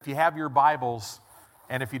If you have your Bibles,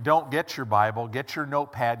 and if you don't get your Bible, get your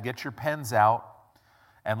notepad, get your pens out,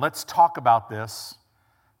 and let's talk about this.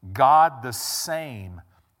 God the same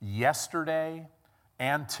yesterday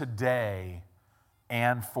and today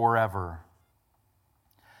and forever.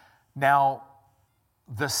 Now,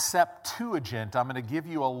 the Septuagint, I'm going to give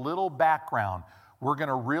you a little background. We're going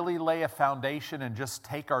to really lay a foundation and just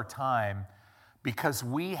take our time because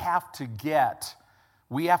we have to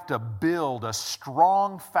build a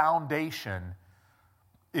strong foundation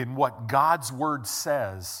in what God's Word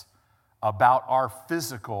says about our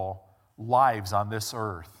physical lives on this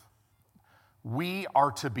earth. We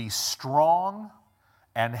are to be strong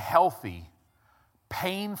and healthy,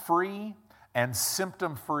 pain-free and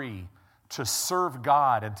symptom-free to serve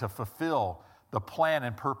God and to fulfill the plan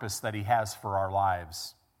and purpose that He has for our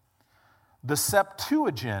lives. The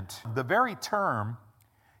Septuagint, the very term,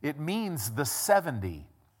 it means the 70.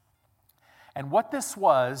 And what this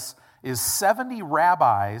was is 70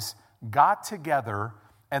 rabbis got together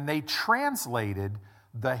and they translated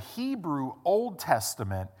the Hebrew Old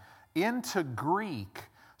Testament into Greek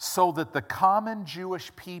so that the common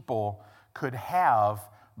Jewish people could have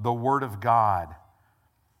the Word of God.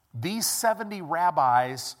 These 70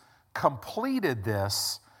 rabbis completed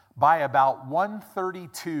this by about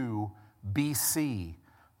 132 BC.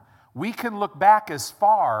 We can look back as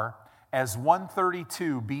far as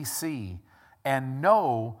 132 BC and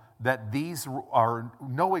know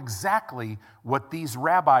exactly what these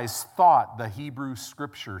rabbis thought the Hebrew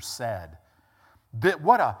Scripture said.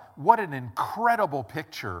 What an incredible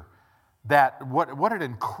picture! What an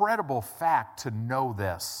incredible fact to know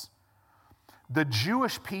this. The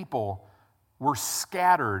Jewish people were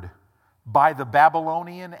scattered by the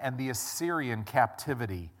Babylonian and the Assyrian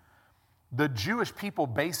captivity. The Jewish people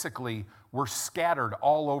basically were scattered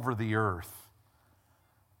all over the earth.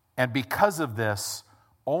 And because of this,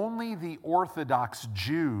 only the Orthodox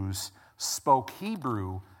Jews spoke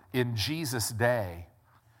Hebrew in Jesus' day.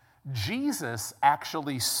 Jesus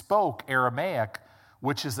actually spoke Aramaic,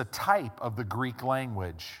 which is a type of the Greek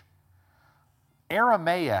language.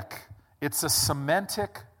 Aramaic, it's a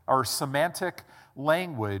semantic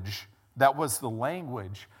language that was the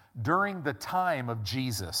language during the time of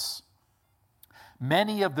Jesus.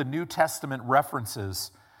 Many of the New Testament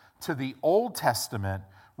references to the Old Testament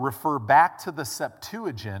refer back to the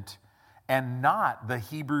Septuagint and not the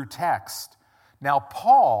Hebrew text. Now,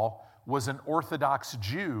 Paul was an Orthodox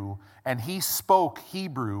Jew and he spoke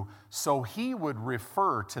Hebrew, so he would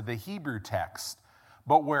refer to the Hebrew text.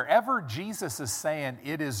 But wherever Jesus is saying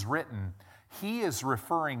it is written, he is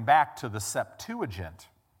referring back to the Septuagint.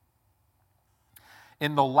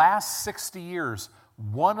 In the last 60 years,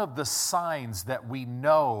 one of the signs that we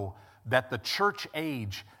know that the church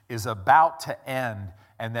age is about to end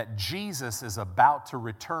and that Jesus is about to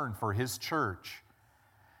return for His church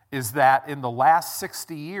is that in the last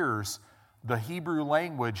 60 years, the Hebrew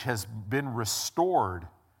language has been restored.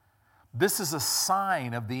 This is a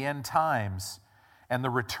sign of the end times and the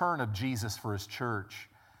return of Jesus for His church.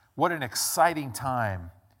 What an exciting time.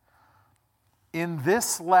 In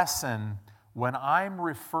this lesson, when I'm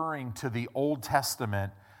referring to the Old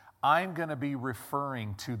Testament, I'm going to be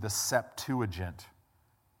referring to the Septuagint.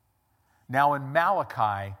 Now in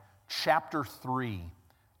Malachi chapter 3,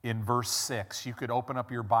 in verse 6, you could open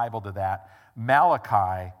up your Bible to that.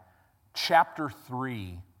 Malachi chapter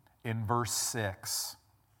 3, in verse 6.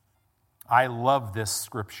 I love this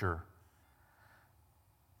scripture.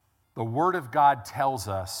 The Word of God tells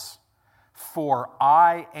us, "For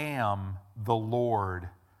I am the Lord,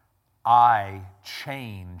 I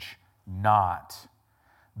change not.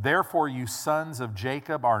 Therefore you sons of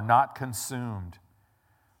Jacob are not consumed."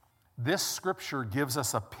 This scripture gives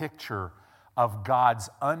us a picture of God's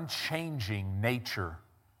unchanging nature.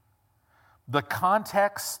 The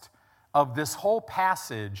context of this whole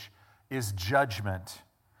passage is judgment.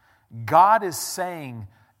 God is saying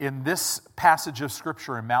in this passage of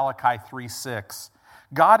Scripture in Malachi 3:6,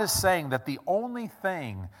 God is saying that the only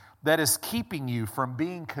thing that is keeping you from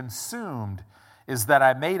being consumed is that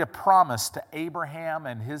I made a promise to Abraham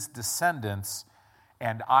and his descendants,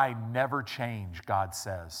 and I never change, God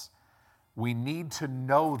says. We need to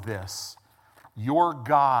know this. Your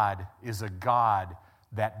God is a God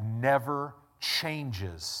that never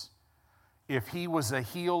changes. If He was a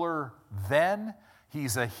healer then,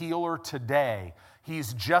 He's a healer today.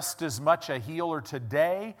 He's just as much a healer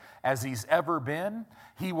today as He's ever been.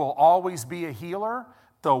 He will always be a healer,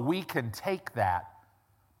 so we can take that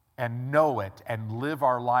and know it and live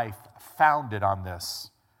our life founded on this.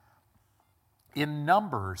 In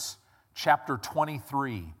Numbers chapter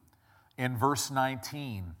 23, in verse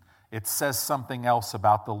 19, it says something else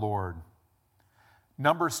about the Lord.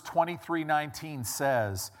 Numbers 23:19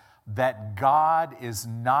 says that God is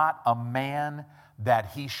not a man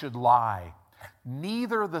that he should lie,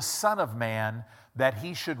 neither the Son of Man that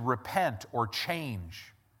he should repent or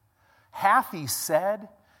change. Hath he said,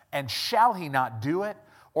 and shall he not do it?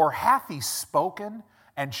 Or hath he spoken,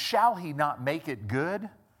 and shall he not make it good?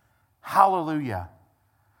 Hallelujah.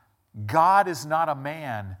 God is not a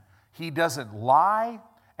man. He doesn't lie,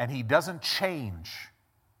 and he doesn't change.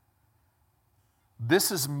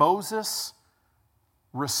 This is Moses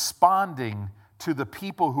responding to the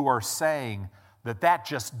people who are saying that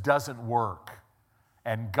just doesn't work.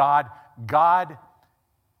 And God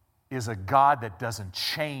is a God that doesn't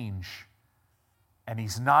change, and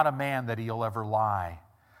he's not a man that he'll ever lie.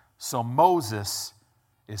 So Moses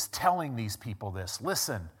is telling these people this.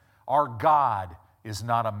 Listen, our God is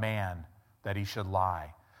not a man that he should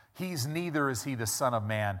lie. Neither is he the Son of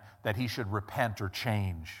Man that he should repent or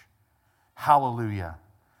change. Hallelujah.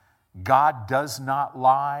 God does not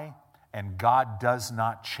lie, and God does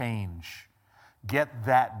not change. Get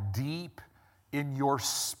that deep in your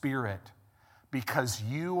spirit, because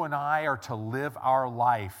you and I are to live our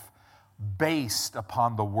life based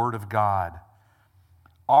upon the Word of God.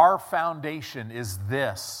 Our foundation is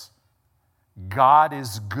this: God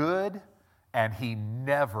is good, and he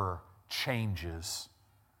never changes.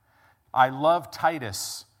 I love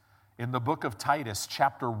Titus. In the book of Titus,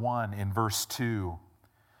 chapter 1, in verse 2,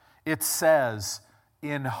 it says,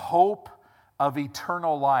 in hope of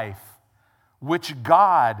eternal life, which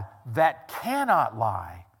God that cannot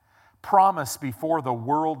lie promised before the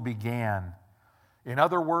world began. In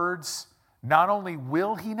other words, not only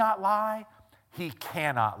will he not lie, he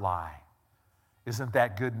cannot lie. Isn't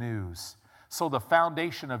that good news? So the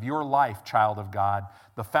foundation of your life, child of God,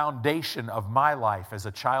 the foundation of my life as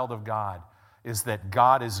a child of God, is that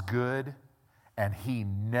God is good and he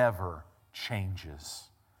never changes.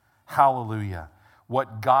 Hallelujah.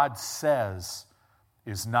 What God says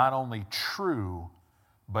is not only true,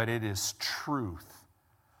 but it is truth.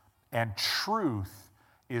 And truth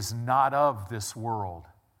is not of this world.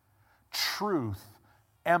 Truth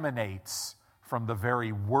emanates from the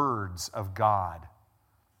very words of God.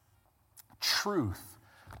 Truth,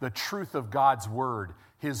 the truth of God's word,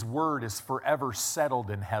 his word is forever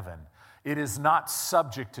settled in heaven. It is not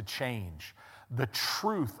subject to change. The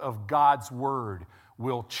truth of God's word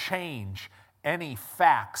will change any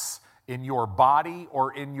facts in your body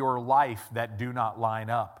or in your life that do not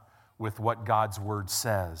line up with what God's word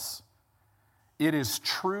says. It is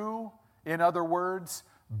true, in other words,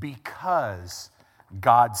 because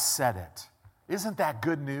God said it. Isn't that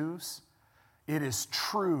good news? It is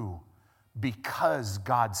true because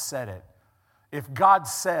God said it. If God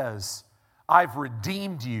says, I've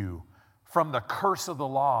redeemed you from the curse of the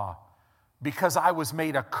law because I was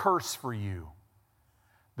made a curse for you,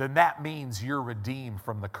 then that means you're redeemed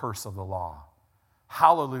from the curse of the law.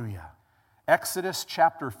 Hallelujah. Exodus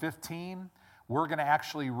chapter 15, we're going to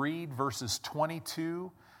actually read verses 22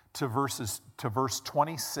 to verse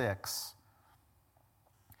 26.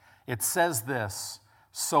 It says this: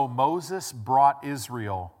 So Moses brought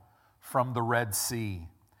Israel from the Red Sea,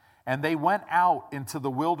 and they went out into the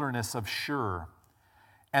wilderness of Shur.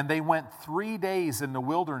 And they went 3 days in the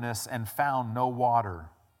wilderness and found no water.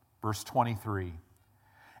 Verse 23.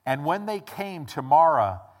 And when they came to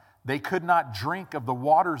Marah, they could not drink of the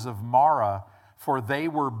waters of Marah, for they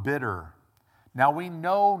were bitter. Now we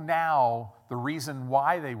know now the reason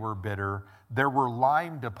why they were bitter. There were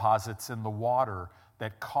lime deposits in the water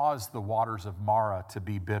that caused the waters of Marah to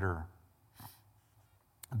be bitter.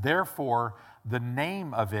 Therefore, the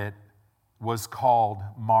name of it was called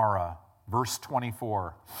Marah. Verse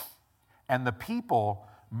 24, and the people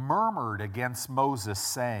murmured against Moses,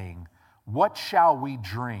 saying, What shall we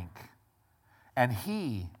drink? And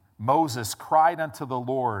he, Moses, cried unto the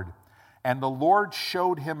Lord, and the Lord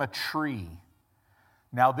showed him a tree.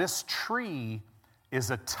 Now this tree is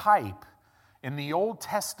a type. In the Old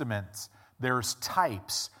Testament, there's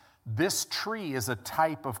types. This tree is a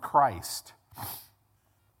type of Christ.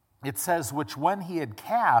 It says, which when he had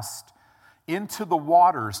cast into the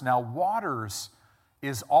waters. Now, waters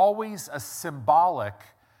is always a symbolic,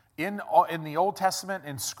 in the Old Testament,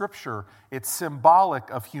 in Scripture, it's symbolic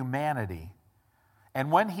of humanity.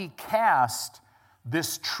 And when he cast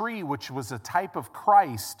this tree, which was a type of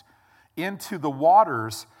Christ, into the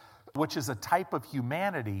waters, which is a type of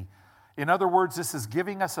humanity, in other words, this is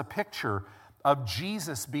giving us a picture of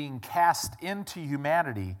Jesus being cast into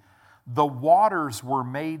humanity. The waters were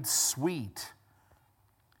made sweet.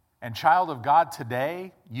 And child of God,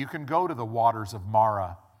 today, you can go to the waters of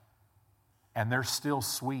Marah and they're still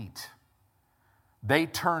sweet. They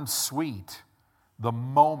turned sweet the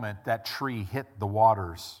moment that tree hit the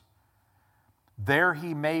waters. There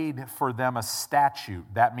he made for them a statute.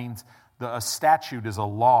 That means a statute is a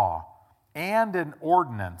law and an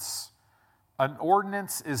ordinance. An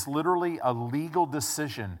ordinance is literally a legal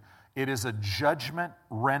decision. It is a judgment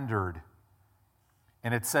rendered.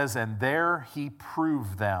 And it says, and there he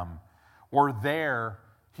proved them, or there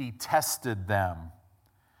he tested them.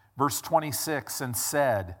 Verse 26, and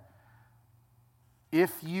said,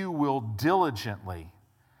 if you will diligently.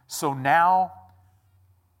 So now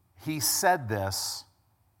he said this.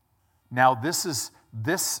 Now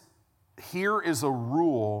here is a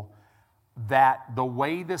rule that the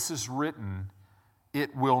way this is written,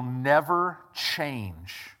 it will never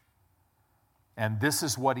change. And this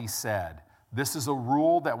is what he said. This is a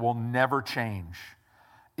rule that will never change.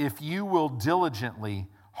 If you will diligently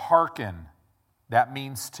hearken, that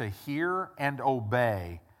means to hear and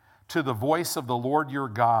obey, to the voice of the Lord your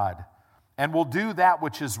God, and will do that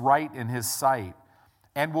which is right in his sight,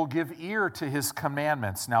 and will give ear to his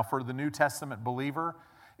commandments. Now, for the New Testament believer,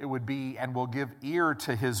 it would be, and will give ear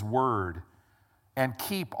to his word, and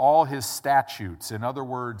keep all his statutes. In other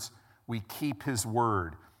words, we keep his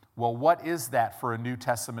word. Well, what is that for a New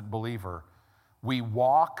Testament believer? We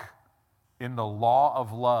walk in the law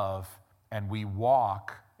of love, and we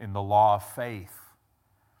walk in the law of faith.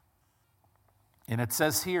 And it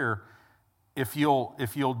says here, if you'll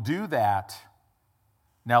do that,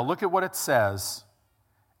 now look at what it says,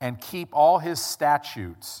 and keep all his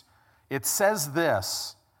statutes. It says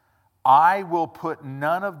this, I will put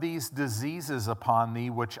none of these diseases upon thee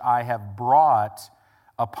which I have brought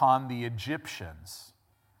upon the Egyptians.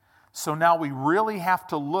 So now we really have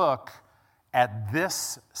to look at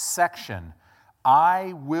this section.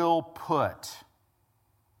 I will put.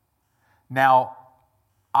 Now,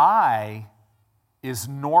 I is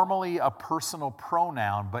normally a personal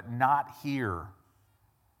pronoun, but not here.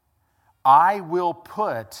 I will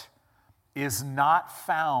put is not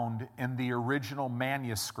found in the original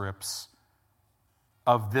manuscripts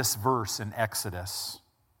of this verse in Exodus.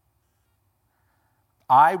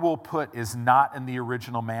 I will put is not in the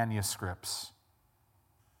original manuscripts.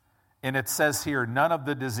 And it says here, none of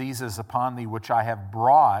the diseases upon thee which I have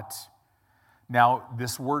brought. Now,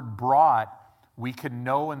 this word brought, we can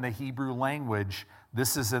know in the Hebrew language,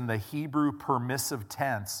 this is in the Hebrew permissive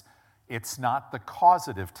tense. It's not the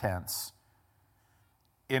causative tense.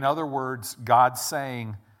 In other words, God's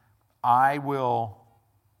saying, I will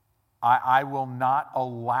not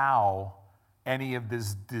allow any of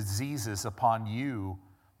these diseases upon you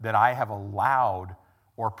that I have allowed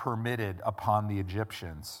or permitted upon the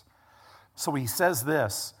Egyptians. So he says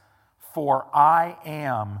this, for I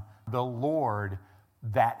am the Lord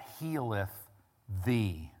that healeth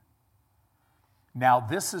thee. Now,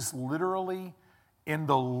 this is literally, in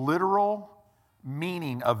the literal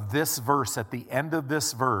meaning of this verse, at the end of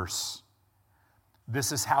this verse,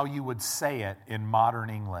 this is how you would say it in modern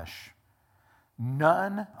English.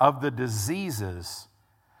 None of the diseases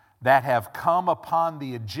that have come upon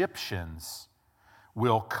the Egyptians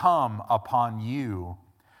will come upon you,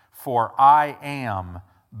 for I am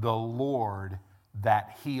the Lord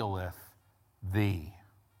that healeth thee.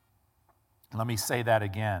 Let me say that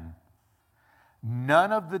again.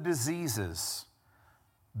 None of the diseases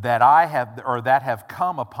that have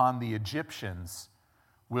come upon the Egyptians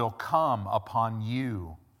will come upon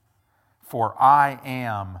you, for I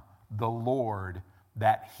am the Lord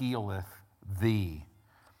that healeth thee.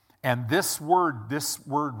 And this word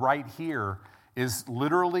right here is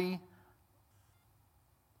literally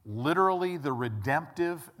the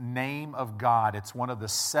redemptive name of God. It's one of the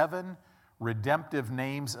 7 redemptive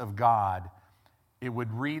names of God. It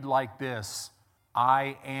would read like this,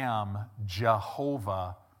 I am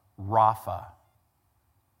Jehovah Rapha.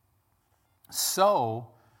 So,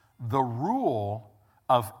 the rule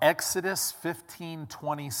of Exodus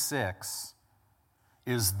 15:26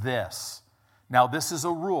 is this. Now, this is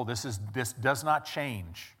a rule. This does not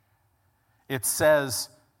change. It says,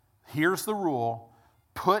 here's the rule,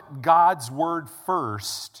 put God's word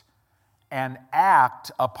first and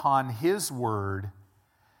act upon his word,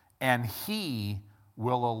 and he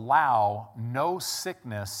will allow no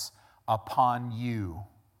sickness upon you.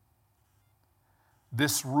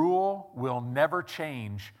 This rule will never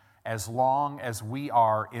change as long as we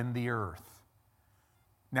are in the earth.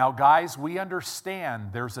 Now, guys, we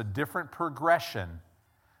understand there's a different progression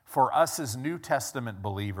for us as New Testament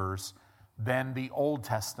believers than the Old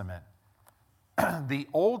Testament. The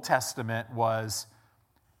Old Testament was,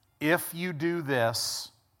 if you do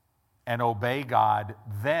this and obey God,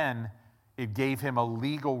 then it gave him a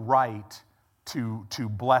legal right to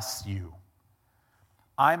bless you.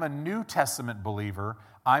 I'm a New Testament believer.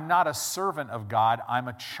 I'm not a servant of God. I'm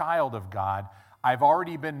a child of God. I've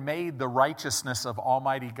already been made the righteousness of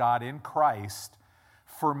Almighty God in Christ.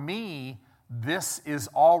 For me, this is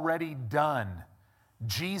already done.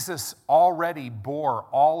 Jesus already bore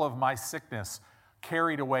all of my sickness,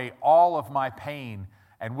 carried away all of my pain,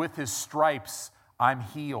 and with his stripes, I'm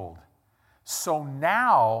healed. So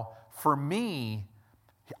now, for me,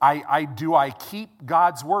 do I keep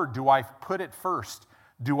God's word? Do I put it first?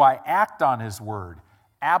 Do I act on his word?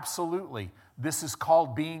 Absolutely. This is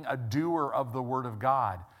called being a doer of the word of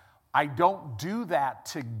God. I don't do that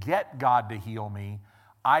to get God to heal me.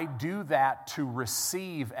 I do that to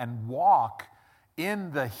receive and walk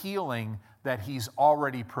in the healing that he's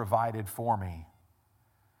already provided for me.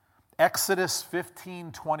 Exodus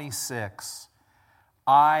 15:26,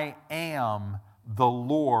 I am the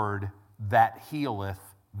Lord that healeth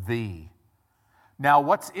thee. Now,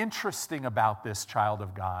 what's interesting about this, child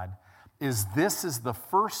of God, is this is the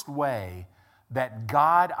first way that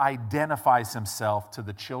God identifies himself to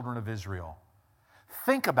the children of Israel.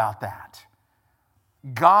 Think about that.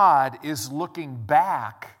 God is looking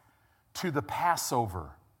back to the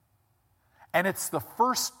Passover. And it's the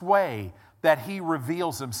first way that he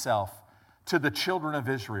reveals himself to the children of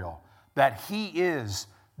Israel, that he is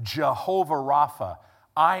Jehovah Rapha.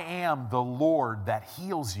 I am the Lord that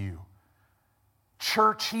heals you.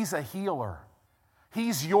 Church, he's a healer.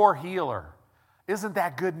 He's your healer. Isn't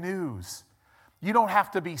that good news? You don't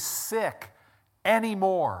have to be sick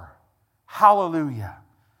anymore. Hallelujah.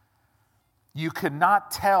 You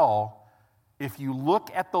cannot tell, if you look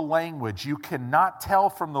at the language, you cannot tell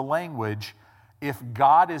from the language if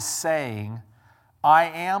God is saying, I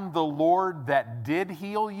am the Lord that did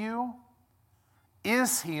heal you,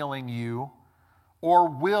 is healing you, or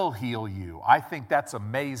will heal you. I think that's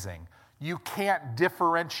amazing. You can't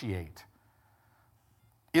differentiate.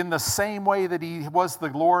 In the same way that he was the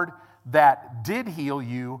Lord that did heal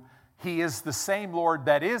you, he is the same Lord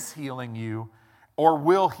that is healing you or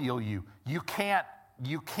will heal you. You can't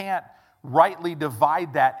rightly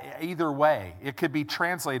divide that either way. It could be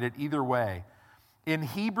translated either way. In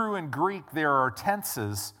Hebrew and Greek, there are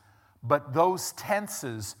tenses, but those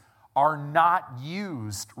tenses are not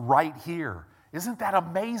used right here. Isn't that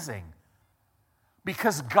amazing?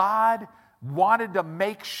 Because God wanted to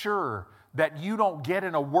make sure that you don't get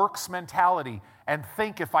in a works mentality and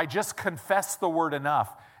think, if I just confess the word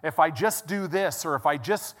enough, if I just do this, or if I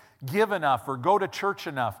just give enough or go to church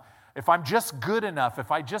enough, if I'm just good enough,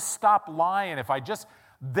 if I just stop lying,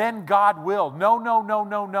 then God will.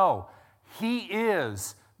 No. He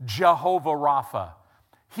is Jehovah Rapha.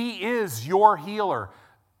 He is your healer.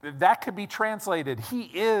 That could be translated, he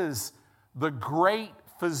is the great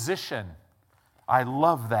physician. I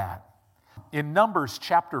love that. In Numbers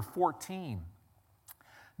chapter 14,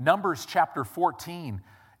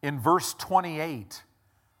 in verse 28,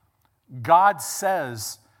 God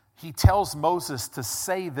says, he tells Moses to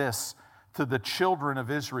say this to the children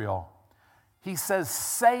of Israel. He says,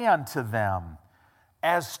 say unto them,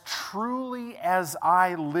 as truly as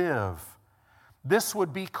I live. This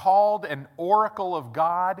would be called an oracle of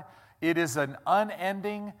God. It is an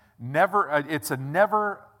unending, it's a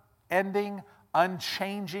never-ending,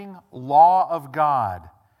 unchanging law of God.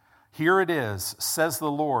 Here it is, says the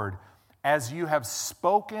Lord, as you have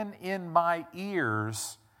spoken in my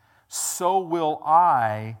ears, so will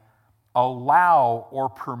I allow or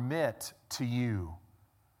permit to you.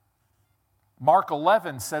 Mark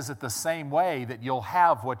 11 says it the same way, that you'll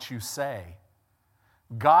have what you say.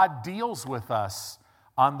 God deals with us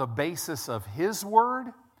on the basis of his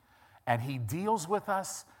word, and he deals with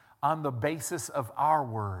us on the basis of our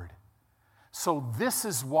word. So this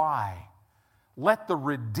is why, let the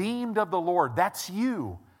redeemed of the Lord, that's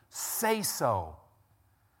you, say so.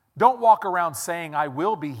 Don't walk around saying, I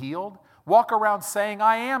will be healed. Walk around saying,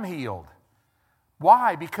 I am healed.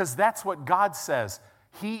 Why? Because that's what God says.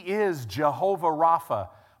 He is Jehovah Rapha,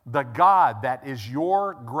 the God that is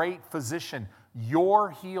your great physician,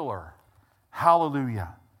 your healer.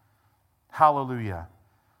 Hallelujah. Hallelujah.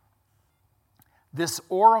 This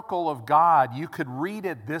oracle of God, you could read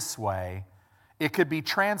it this way. It could be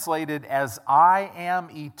translated as, I am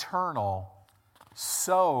eternal,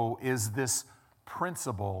 so is this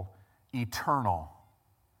principle eternal.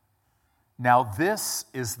 Now, this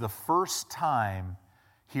is the first time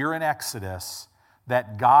here in Exodus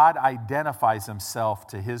that God identifies himself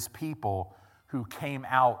to his people who came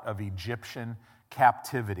out of Egyptian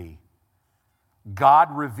captivity. God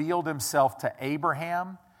revealed himself to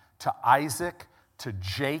Abraham, to Isaac, to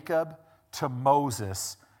Jacob, to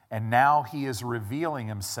Moses, and now he is revealing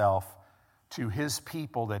himself to his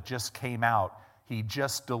people that just came out. He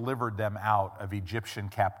just delivered them out of Egyptian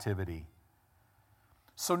captivity.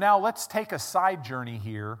 So now let's take a side journey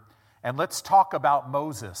here and let's talk about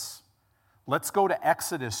Moses. Let's go to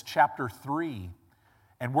Exodus chapter 3,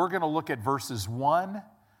 and we're going to look at verses 1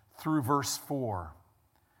 through verse 4.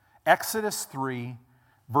 Exodus 3,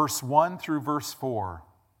 verse 1 through verse 4.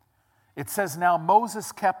 It says, "Now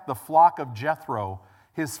Moses kept the flock of Jethro,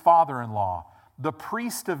 his father-in-law, the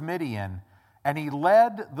priest of Midian, and he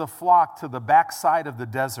led the flock to the backside of the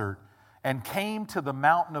desert and came to the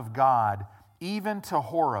mountain of God, even to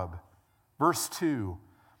Horeb." Verse 2,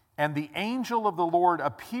 "And the angel of the Lord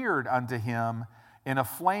appeared unto him in a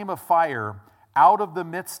flame of fire out of the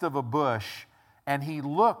midst of a bush, and he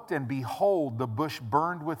looked, and behold, the bush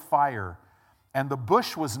burned with fire, and the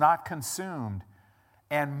bush was not consumed.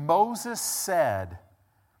 And Moses said,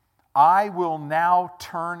 I will now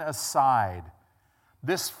turn aside."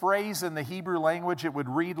 This phrase in the Hebrew language, it would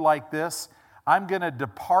read like this: I'm going to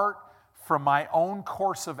depart from my own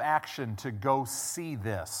course of action to go see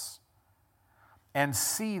this and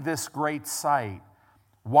see this great sight,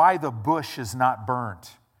 why the bush is not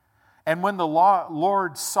burnt. And when the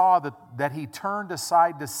Lord saw that he turned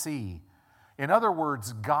aside to see, in other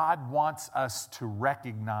words, God wants us to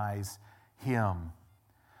recognize him.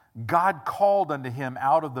 God called unto him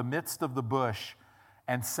out of the midst of the bush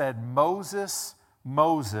and said, "Moses,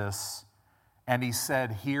 Moses," and he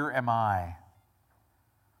said, "Here am I."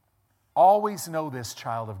 Always know this,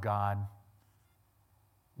 child of God.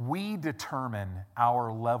 We determine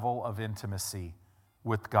our level of intimacy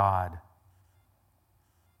with God.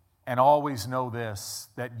 And always know this,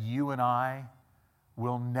 that you and I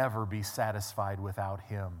will never be satisfied without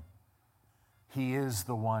him. He is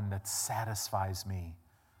the one that satisfies me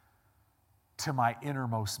to my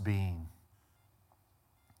innermost being.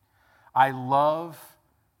 I love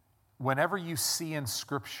whenever you see in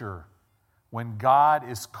Scripture when God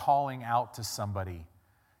is calling out to somebody,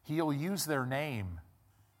 he'll use their name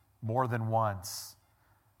more than once.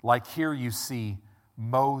 Like here you see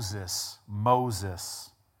Moses,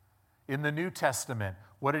 Moses. In the New Testament,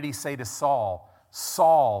 what did he say to Saul?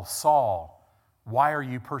 Saul, Saul, why are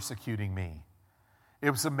you persecuting me? It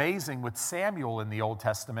was amazing with Samuel in the Old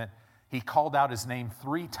Testament. He called out his name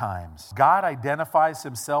 3 times. God identifies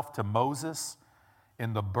himself to Moses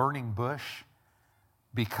in the burning bush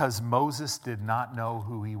because Moses did not know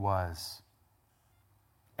who he was.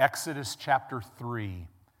 Exodus chapter 3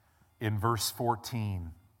 in verse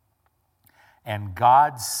 14. "And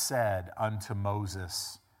God said unto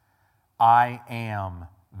Moses, I am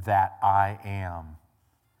that I am.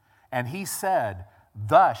 And he said,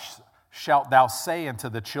 Thus shalt thou say unto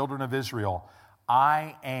the children of Israel,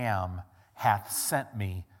 I am hath sent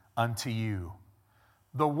me unto you."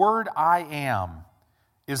 The word "I am"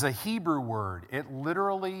 is a Hebrew word. It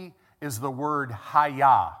literally is the word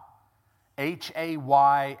hayah,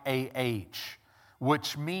 Hayah,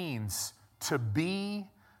 which means to be,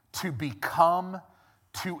 to become,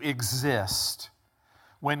 to exist.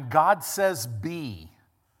 When God says be,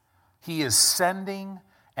 he is sending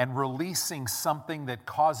and releasing something that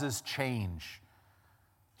causes change.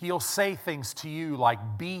 He'll say things to you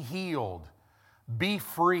like, be healed, be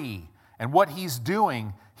free. And what he's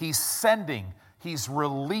doing, he's sending, he's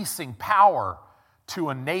releasing power to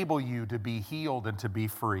enable you to be healed and to be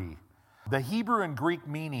free. The Hebrew and Greek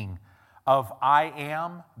meaning of I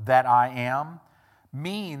am that I am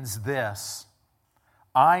means this: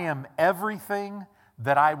 I am everything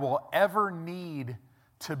that I will ever need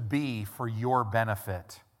to be for your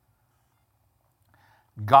benefit.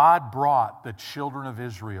 God brought the children of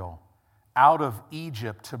Israel out of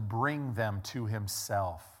Egypt to bring them to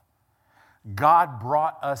himself. God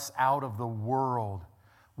brought us out of the world.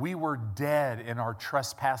 We were dead in our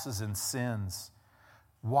trespasses and sins.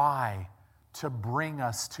 Why? To bring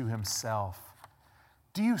us to himself.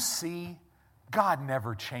 Do you see? God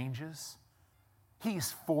never changes.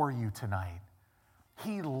 He's for you tonight.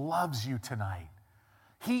 He loves you tonight.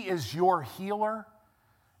 He is your healer,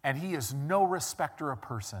 and he is no respecter of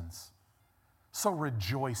persons. So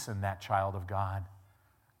rejoice in that, child of God.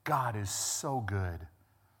 God is so good.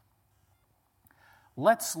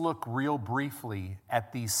 Let's look real briefly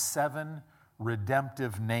at these 7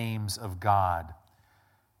 redemptive names of God.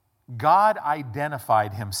 God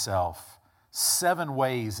identified himself 7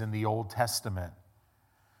 ways in the Old Testament.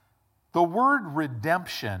 The word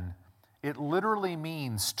redemption, it literally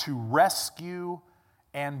means to rescue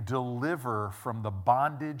and deliver from the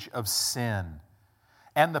bondage of sin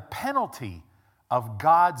and the penalty of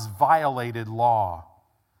God's violated law.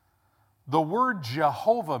 The word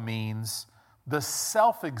Jehovah means the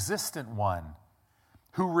self-existent one.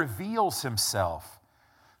 who reveals himself,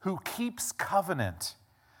 who keeps covenant,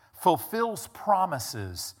 fulfills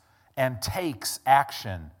promises, and takes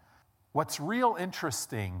action. What's real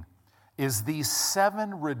interesting is these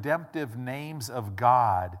 7 redemptive names of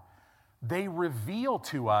God, they reveal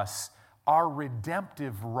to us our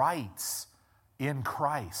redemptive rights in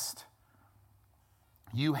Christ.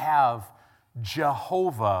 You have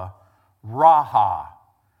Jehovah Raha.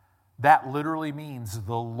 That literally means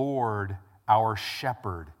the Lord our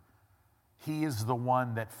shepherd. He is the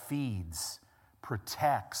one that feeds,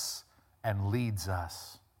 protects, and leads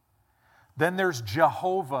us. Then there's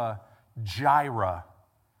Jehovah Jireh,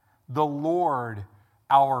 the Lord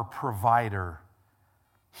our provider.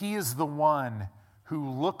 He is the one who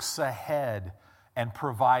looks ahead and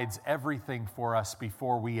provides everything for us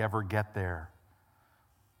before we ever get there.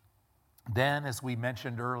 Then, as we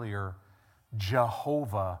mentioned earlier,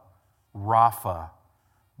 Jehovah Rapha,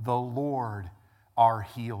 the Lord our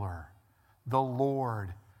healer, the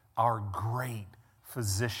Lord our great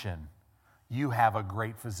physician. You have a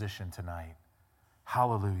great physician tonight.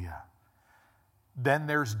 Hallelujah. Then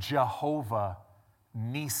there's Jehovah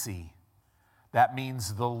Nisi. That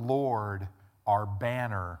means the Lord our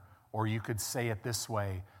banner, or you could say it this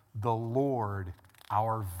way, the Lord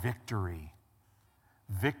our victory.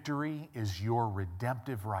 Victory is your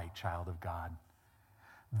redemptive right, child of God.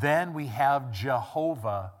 Then we have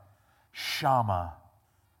Jehovah Shammah.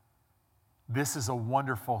 This is a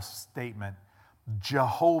wonderful statement.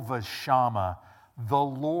 Jehovah Shammah, the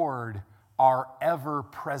Lord our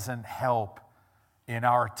ever-present help in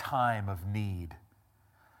our time of need.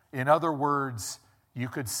 In other words, you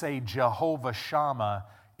could say Jehovah Shammah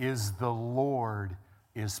is the Lord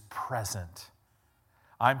is present.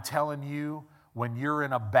 I'm telling you, when you're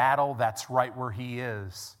in a battle, that's right where He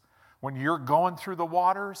is. When you're going through the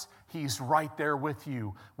waters, He's right there with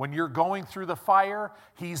you. When you're going through the fire,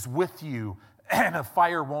 He's with you, and a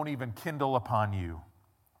fire won't even kindle upon you.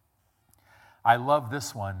 I love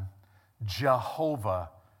this one, Jehovah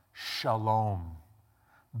Shalom,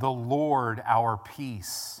 the Lord our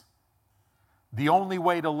peace. The only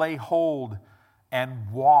way to lay hold and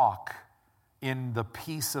walk in the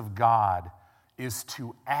peace of God is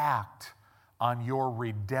to act on your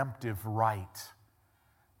redemptive right.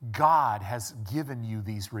 God has given you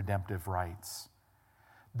these redemptive rights.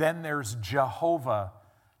 Then there's Jehovah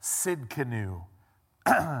Sidkenu.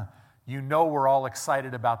 You know we're all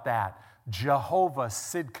excited about that. Jehovah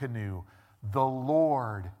Sidkenu, the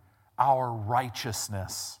Lord our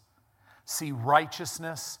righteousness. See,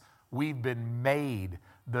 righteousness, we've been made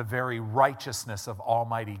the very righteousness of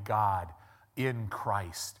Almighty God in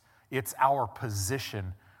Christ. It's our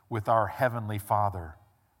position with our Heavenly Father.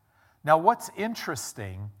 Now, what's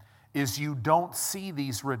interesting is you don't see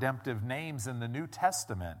these redemptive names in the New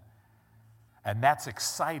Testament, and that's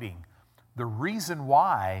exciting. The reason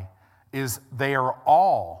why is they are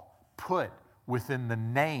all put within the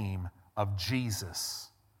name of Jesus.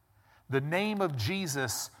 The name of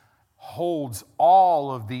Jesus holds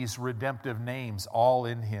all of these redemptive names, all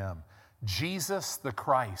in Him. Jesus the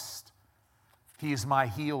Christ. He is my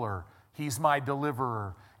healer. He's my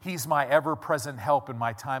deliverer. He's my ever-present help in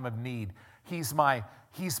my time of need. He's my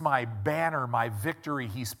banner, my victory.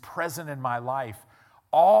 He's present in my life.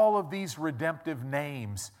 All of these redemptive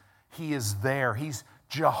names, He is there. He's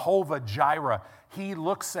Jehovah Jireh. He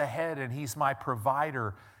looks ahead and He's my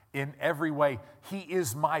provider in every way. He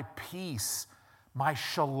is my peace, my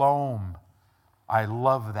shalom. I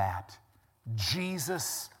love that.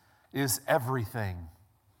 Jesus is everything.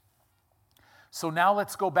 So now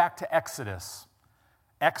let's go back to Exodus.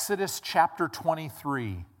 Exodus chapter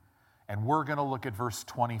 23, and we're going to look at verse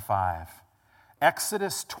 25.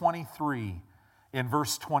 Exodus 23 in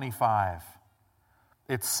verse 25.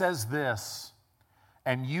 It says this,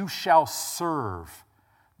 and you shall serve.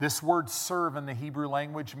 This word serve in the Hebrew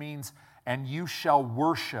language means, and you shall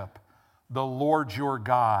worship the Lord your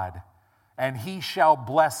God, and He shall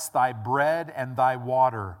bless thy bread and thy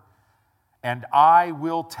water, and I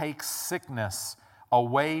will take sickness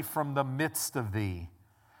away from the midst of thee,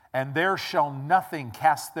 and there shall nothing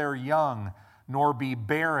cast their young, nor be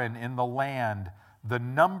barren in the land. The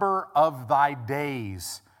number of thy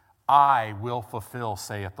days I will fulfill,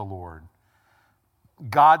 saith the Lord.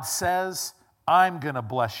 God says, I'm going to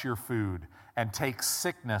bless your food and take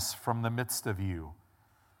sickness from the midst of you.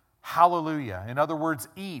 Hallelujah. In other words,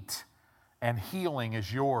 eat, and healing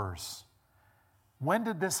is yours. When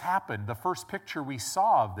did this happen? The first picture we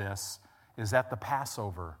saw of this is at the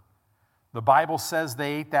Passover. The Bible says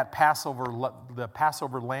they ate the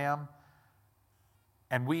Passover lamb,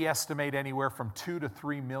 and we estimate anywhere from 2 to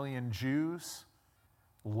 3 million Jews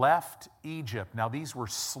left Egypt. Now, these were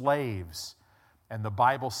slaves, and the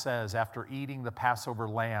Bible says after eating the Passover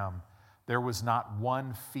lamb, there was not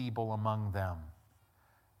one feeble among them.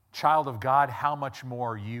 Child of God, how much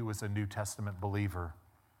more you as a New Testament believer?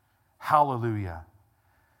 Hallelujah.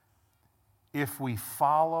 If we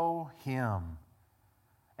follow Him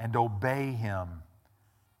and obey Him,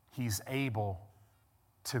 He's able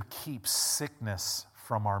to keep sickness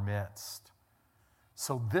from our midst.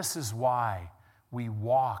 So this is why we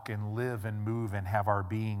walk and live and move and have our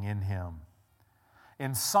being in Him.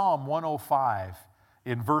 In Psalm 105,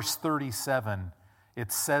 in verse 37,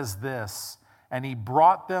 it says this, "And He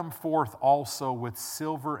brought them forth also with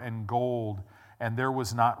silver and gold, and there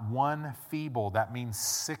was not one feeble," that means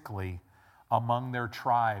sickly, "among their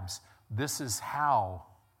tribes." This is how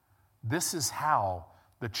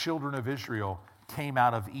the children of Israel came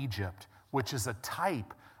out of Egypt, which is a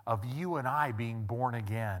type of you and I being born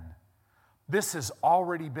again. This has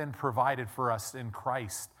already been provided for us in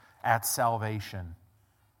Christ at salvation.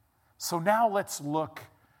 So now let's look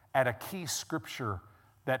at a key scripture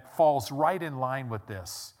that falls right in line with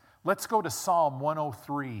this. Let's go to Psalm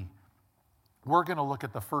 103. We're going to look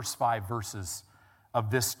at the first 5 verses of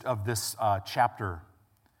this chapter.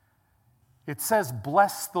 It says,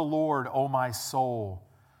 "Bless the Lord, O my soul,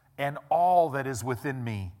 and all that is within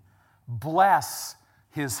me. Bless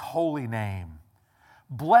His holy name.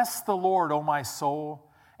 Bless the Lord, O my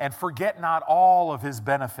soul, and forget not all of His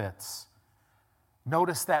benefits."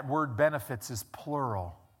 Notice that word benefits is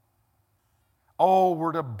plural. Oh,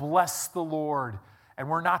 we're to bless the Lord, and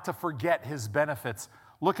we're not to forget His benefits.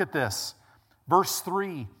 Look at this. Verse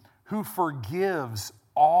 3, "Who forgives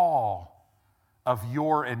all of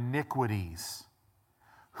your iniquities,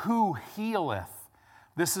 who healeth."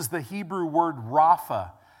 This is the Hebrew word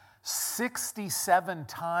rapha. 67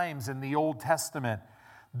 times in the Old Testament,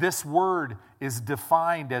 this word is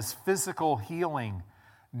defined as physical healing.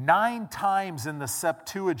 9 times in the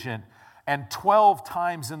Septuagint and 12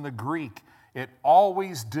 times in the Greek, it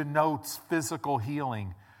always denotes physical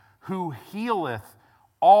healing. "Who healeth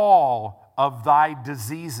all of thy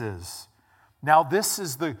diseases." Now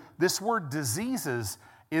this word diseases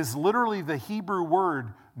is literally the Hebrew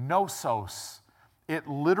word nosos. It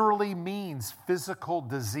literally means physical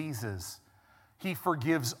diseases. He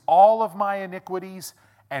forgives all of my iniquities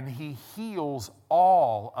and He heals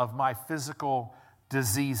all of my physical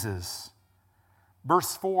diseases.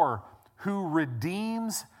 Verse 4, "Who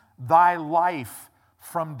redeems thy life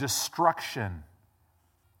from destruction."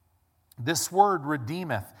 This word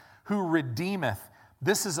redeemeth, who redeemeth,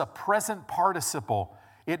 this is a present participle.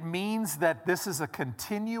 It means that this is a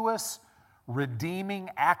continuous redeeming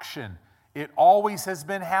action. It always has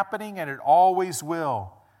been happening and it always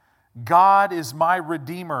will. God is my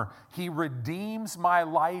Redeemer. He redeems my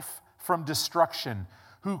life from destruction.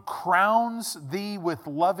 "Who crowns thee with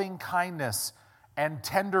loving kindness and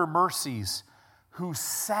tender mercies, who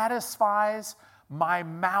satisfies my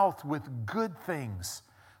mouth with good things,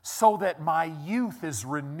 so that my youth is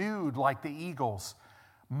renewed like the eagles."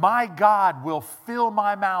 My God will fill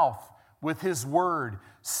my mouth with His word,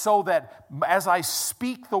 so that as I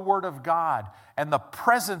speak the word of God and the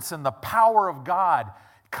presence and the power of God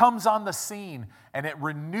comes on the scene and it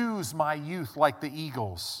renews my youth like the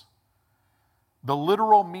eagles. The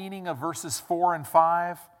literal meaning of verses 4 and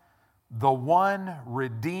 5, "The one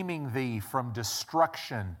redeeming thee from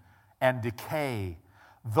destruction and decay,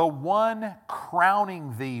 the one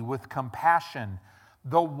crowning thee with compassion,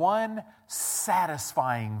 the one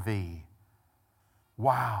satisfying thee."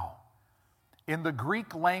 Wow. In the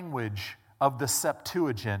Greek language of the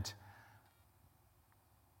Septuagint,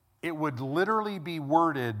 it would literally be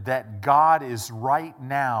worded that God is right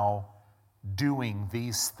now doing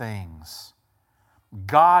these things.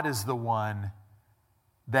 God is the one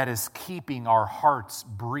that is keeping our hearts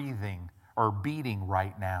breathing or beating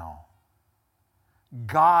right now.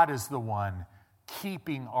 God is the one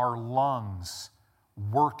keeping our lungs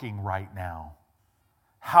working right now.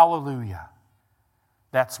 Hallelujah.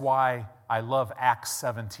 That's why I love Acts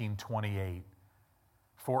 17:28.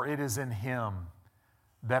 "For it is in Him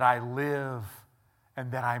that I live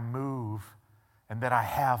and that I move and that I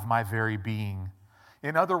have my very being."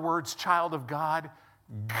 In other words, child of God,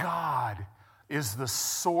 God is the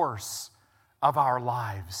source of our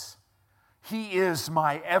lives. He is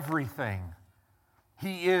my everything.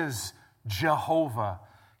 He is Jehovah.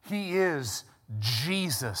 He is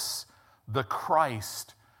Jesus, the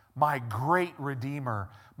Christ, my great Redeemer,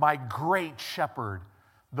 my great Shepherd,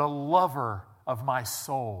 the lover of my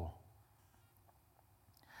soul.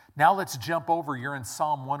 Now let's jump over. You're in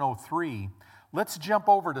Psalm 103. Let's jump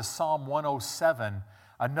over to Psalm 107,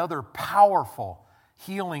 another powerful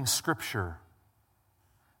healing scripture.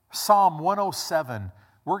 Psalm 107,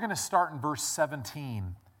 we're going to start in verse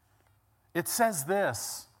 17. It says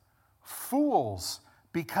this, "Fools,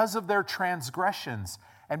 because of their transgressions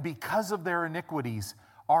and because of their iniquities,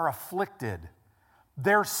 are afflicted.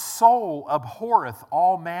 Their soul abhorreth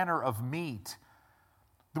all manner of meat."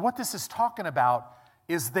 What this is talking about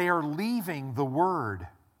is they are leaving the word,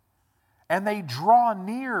 and they draw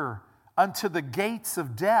near unto the gates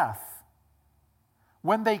of death.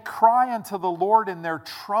 When they cry unto the Lord in their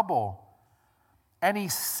trouble, and he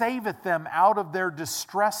saveth them out of their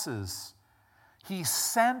distresses. He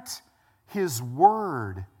sent his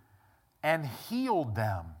word and healed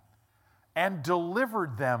them and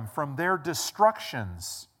delivered them from their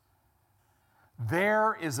destructions.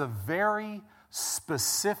 There is a very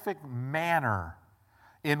specific manner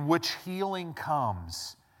in which healing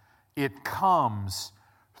comes. It comes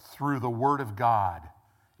through the Word of God.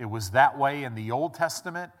 It was that way in the Old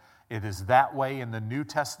Testament. It is that way in the New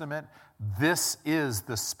Testament. This is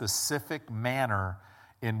the specific manner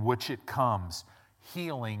in which it comes.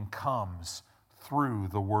 Healing comes through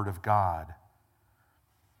the Word of God.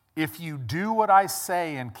 If you do what I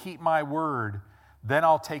say and keep my word, then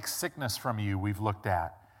I'll take sickness from you, we've looked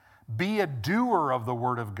at. Be a doer of the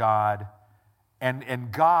Word of God,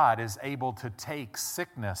 and God is able to take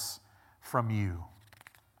sickness from you.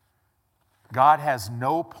 God has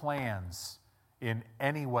no plans in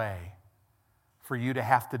any way for you to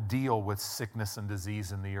have to deal with sickness and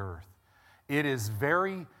disease in the earth. It is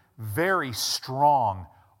very, very strong,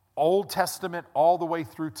 Old Testament all the way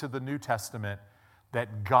through to the New Testament,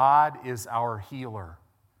 that God is our healer.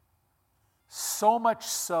 So much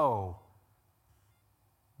so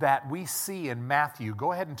that we see in Matthew,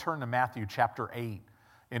 go ahead and turn to Matthew chapter 8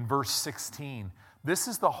 in verse 16. This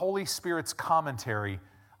is the Holy Spirit's commentary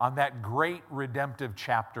on that great redemptive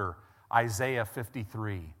chapter, Isaiah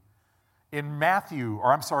 53. In Matthew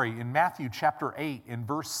chapter 8 in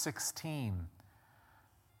verse 16,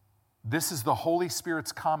 this is the Holy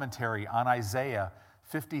Spirit's commentary on Isaiah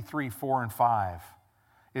 53, 4 and 5.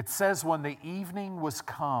 It says, "When the evening was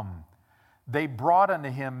come, they brought unto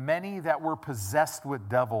him many that were possessed with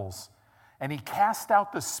devils, and he cast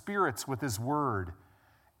out the spirits with his word,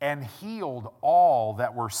 and healed all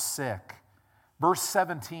that were sick." Verse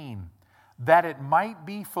 17, "That it might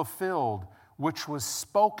be fulfilled, which was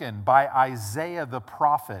spoken by Isaiah the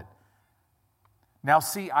prophet." Now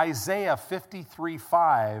see, Isaiah 53,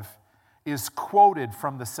 5 is quoted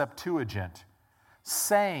from the Septuagint,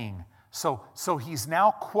 saying, so he's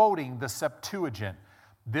now quoting the Septuagint.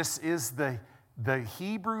 This is the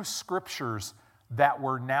Hebrew scriptures that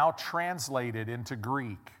were now translated into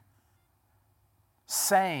Greek,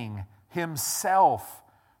 saying, "Himself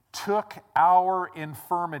took our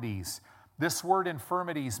infirmities." This word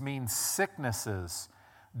infirmities means sicknesses,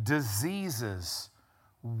 diseases,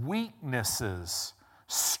 weaknesses,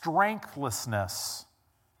 strengthlessness.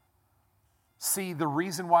 See, the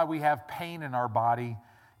reason why we have pain in our body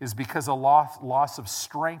is because of loss of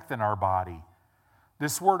strength in our body.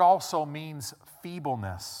 This word also means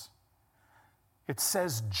feebleness. It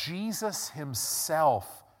says Jesus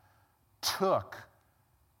himself took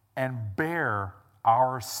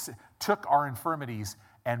our infirmities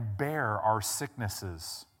and bare our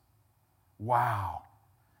sicknesses. Wow.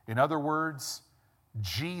 In other words,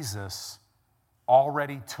 Jesus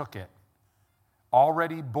already took it,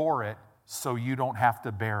 already bore it, so you don't have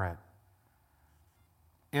to bear it.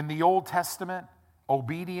 In the Old Testament,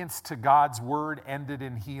 obedience to God's word ended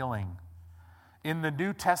in healing. In the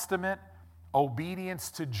New Testament,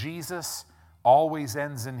 obedience to Jesus always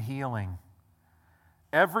ends in healing.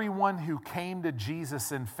 Everyone who came to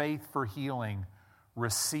Jesus in faith for healing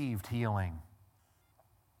received healing.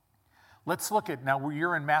 Let's look at, now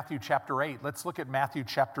you're in Matthew chapter 8, let's look at Matthew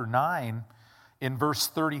chapter 9 in verse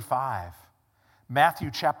 35. Matthew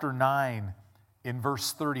chapter 9 in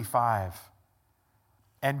verse 35.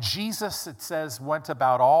 "And Jesus," it says, "went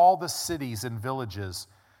about all the cities and villages,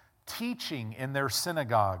 teaching in their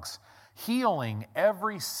synagogues, healing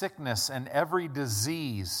every sickness and every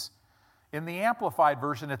disease." In the Amplified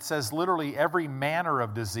Version, it says literally every manner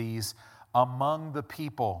of disease among the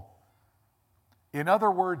people. In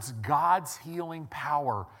other words, God's healing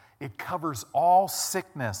power, it covers all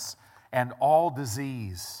sickness and all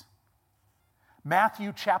disease.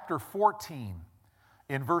 Matthew chapter 14,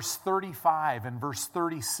 in verse 35 and verse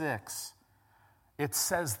 36, it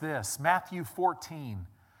says this. Matthew 14,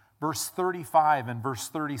 verse 35 and verse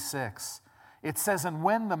 36. It says, "And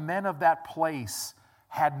when the men of that place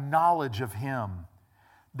had knowledge of him,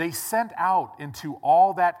 they sent out into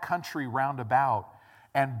all that country round about,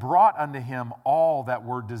 and brought unto him all that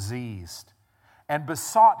were diseased, and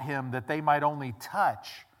besought him that they might only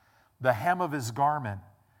touch the hem of his garment.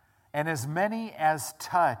 And as many as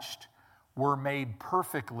touched were made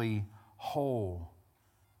perfectly whole.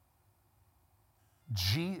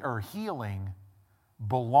 Healing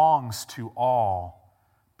belongs to all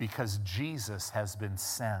because Jesus has been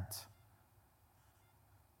sent.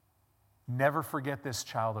 Never forget this,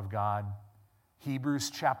 child of God.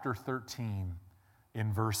 Hebrews chapter 13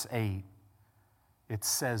 in verse 8. It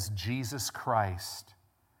says, Jesus Christ,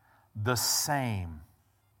 the same.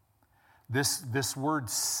 This word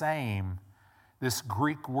same, this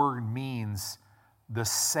Greek word means the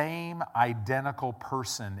same identical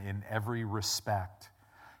person in every respect.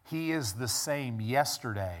 He is the same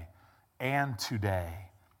yesterday and today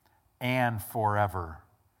and forever.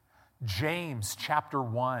 James chapter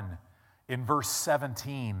 1 in verse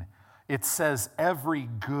 17, it says, every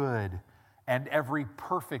good and every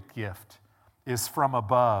perfect gift is from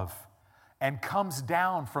above and comes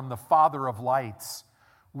down from the Father of lights,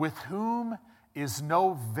 with whom is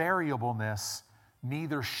no variableness,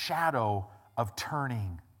 neither shadow of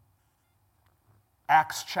turning.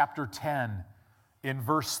 Acts chapter 10 in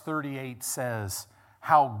verse 38 says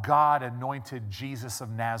how God anointed Jesus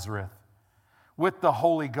of Nazareth with the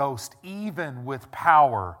Holy Ghost, even with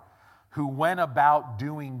power, who went about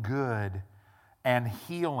doing good and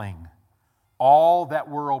healing all that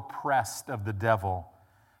were oppressed of the devil,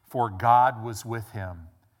 for God was with him.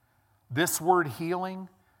 This word healing,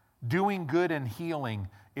 doing good and healing,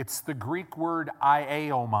 it's the Greek word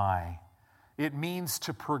iaomai. It means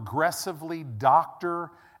to progressively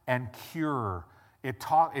doctor and cure. It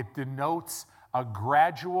denotes a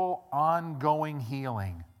gradual, ongoing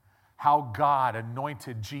healing. How God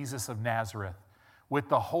anointed Jesus of Nazareth with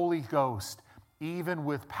the Holy Ghost, even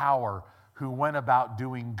with power, who went about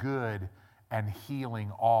doing good and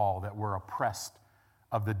healing all that were oppressed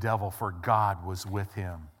of the devil, for God was with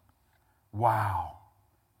him. Wow.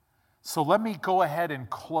 So let me go ahead and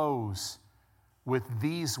close with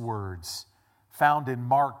these words found in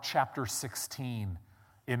Mark chapter 16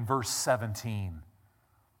 in verse 17.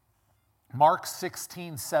 Mark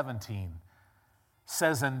 16:17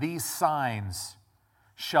 says, and these signs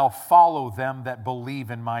shall follow them that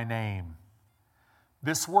believe in my name.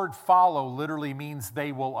 This word follow literally means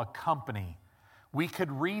they will accompany. We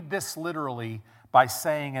could read this literally by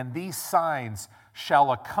saying, and these signs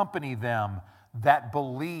shall accompany them that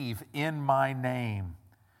believe in my name.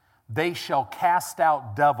 They shall cast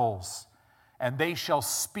out devils, and they shall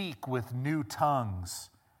speak with new tongues.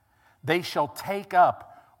 They shall take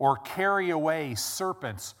up or carry away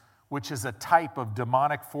serpents, which is a type of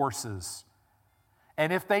demonic forces.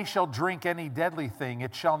 And if they shall drink any deadly thing,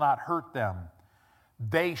 it shall not hurt them.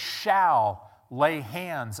 They shall lay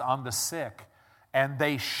hands on the sick, and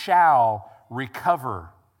they shall recover.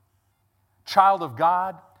 Child of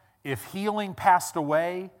God, if healing passed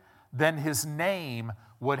away, then his name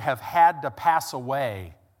would have had to pass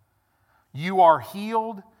away. You are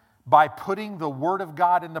healed by putting the Word of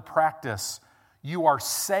God into practice. You are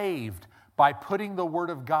saved by putting the Word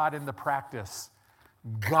of God into practice.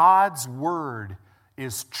 God's Word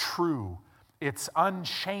is true. It's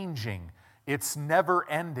unchanging. It's never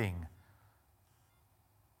ending.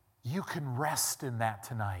 You can rest in that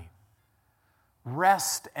tonight.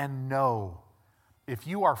 Rest and know, if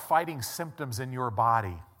you are fighting symptoms in your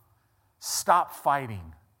body, stop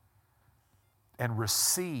fighting and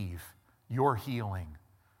receive your healing.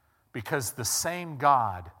 Because the same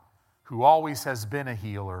God who always has been a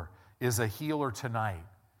healer is a healer tonight.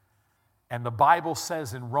 And the Bible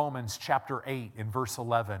says in Romans chapter 8 in verse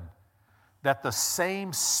 11 that the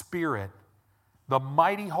same Spirit, the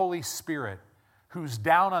mighty Holy Spirit, who's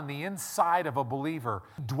down on the inside of a believer,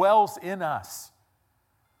 dwells in us.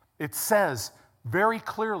 It says very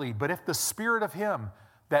clearly, but if the Spirit of him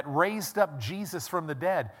that raised up Jesus from the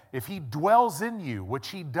dead, if he dwells in you, which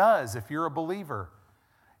he does if you're a believer,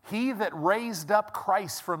 he that raised up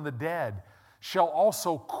Christ from the dead shall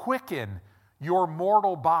also quicken your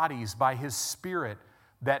mortal bodies by his Spirit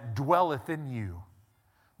that dwelleth in you.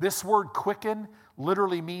 This word quicken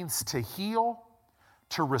literally means to heal,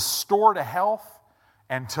 to restore to health,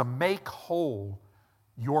 and to make whole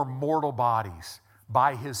your mortal bodies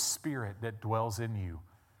by his Spirit that dwells in you.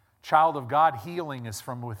 Child of God, healing is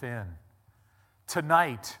from within.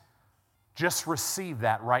 Tonight, just receive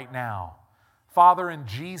that right now. Father, in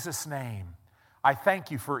Jesus' name, I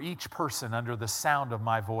thank you for each person under the sound of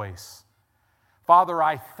my voice. Father,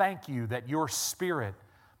 I thank you that your Spirit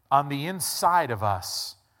on the inside of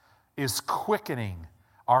us is quickening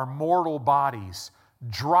our mortal bodies,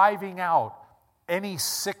 driving out any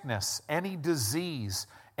sickness, any disease,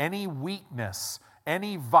 any weakness,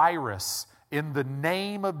 any virus, In the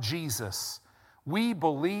name of Jesus, we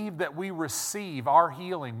believe that we receive our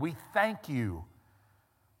healing. We thank you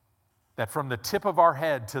that from the tip of our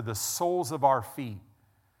head to the soles of our feet,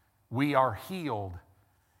 we are healed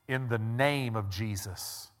in the name of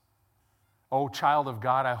Jesus. Oh, child of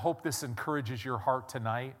God, I hope this encourages your heart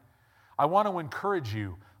tonight. I want to encourage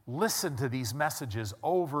you, listen to these messages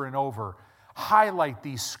over and over. Highlight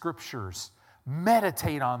these scriptures.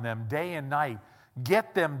 Meditate on them day and night.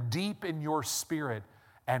 Get them deep in your spirit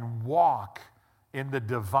and walk in the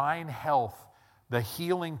divine health, the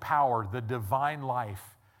healing power, the divine life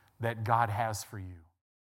that God has for you.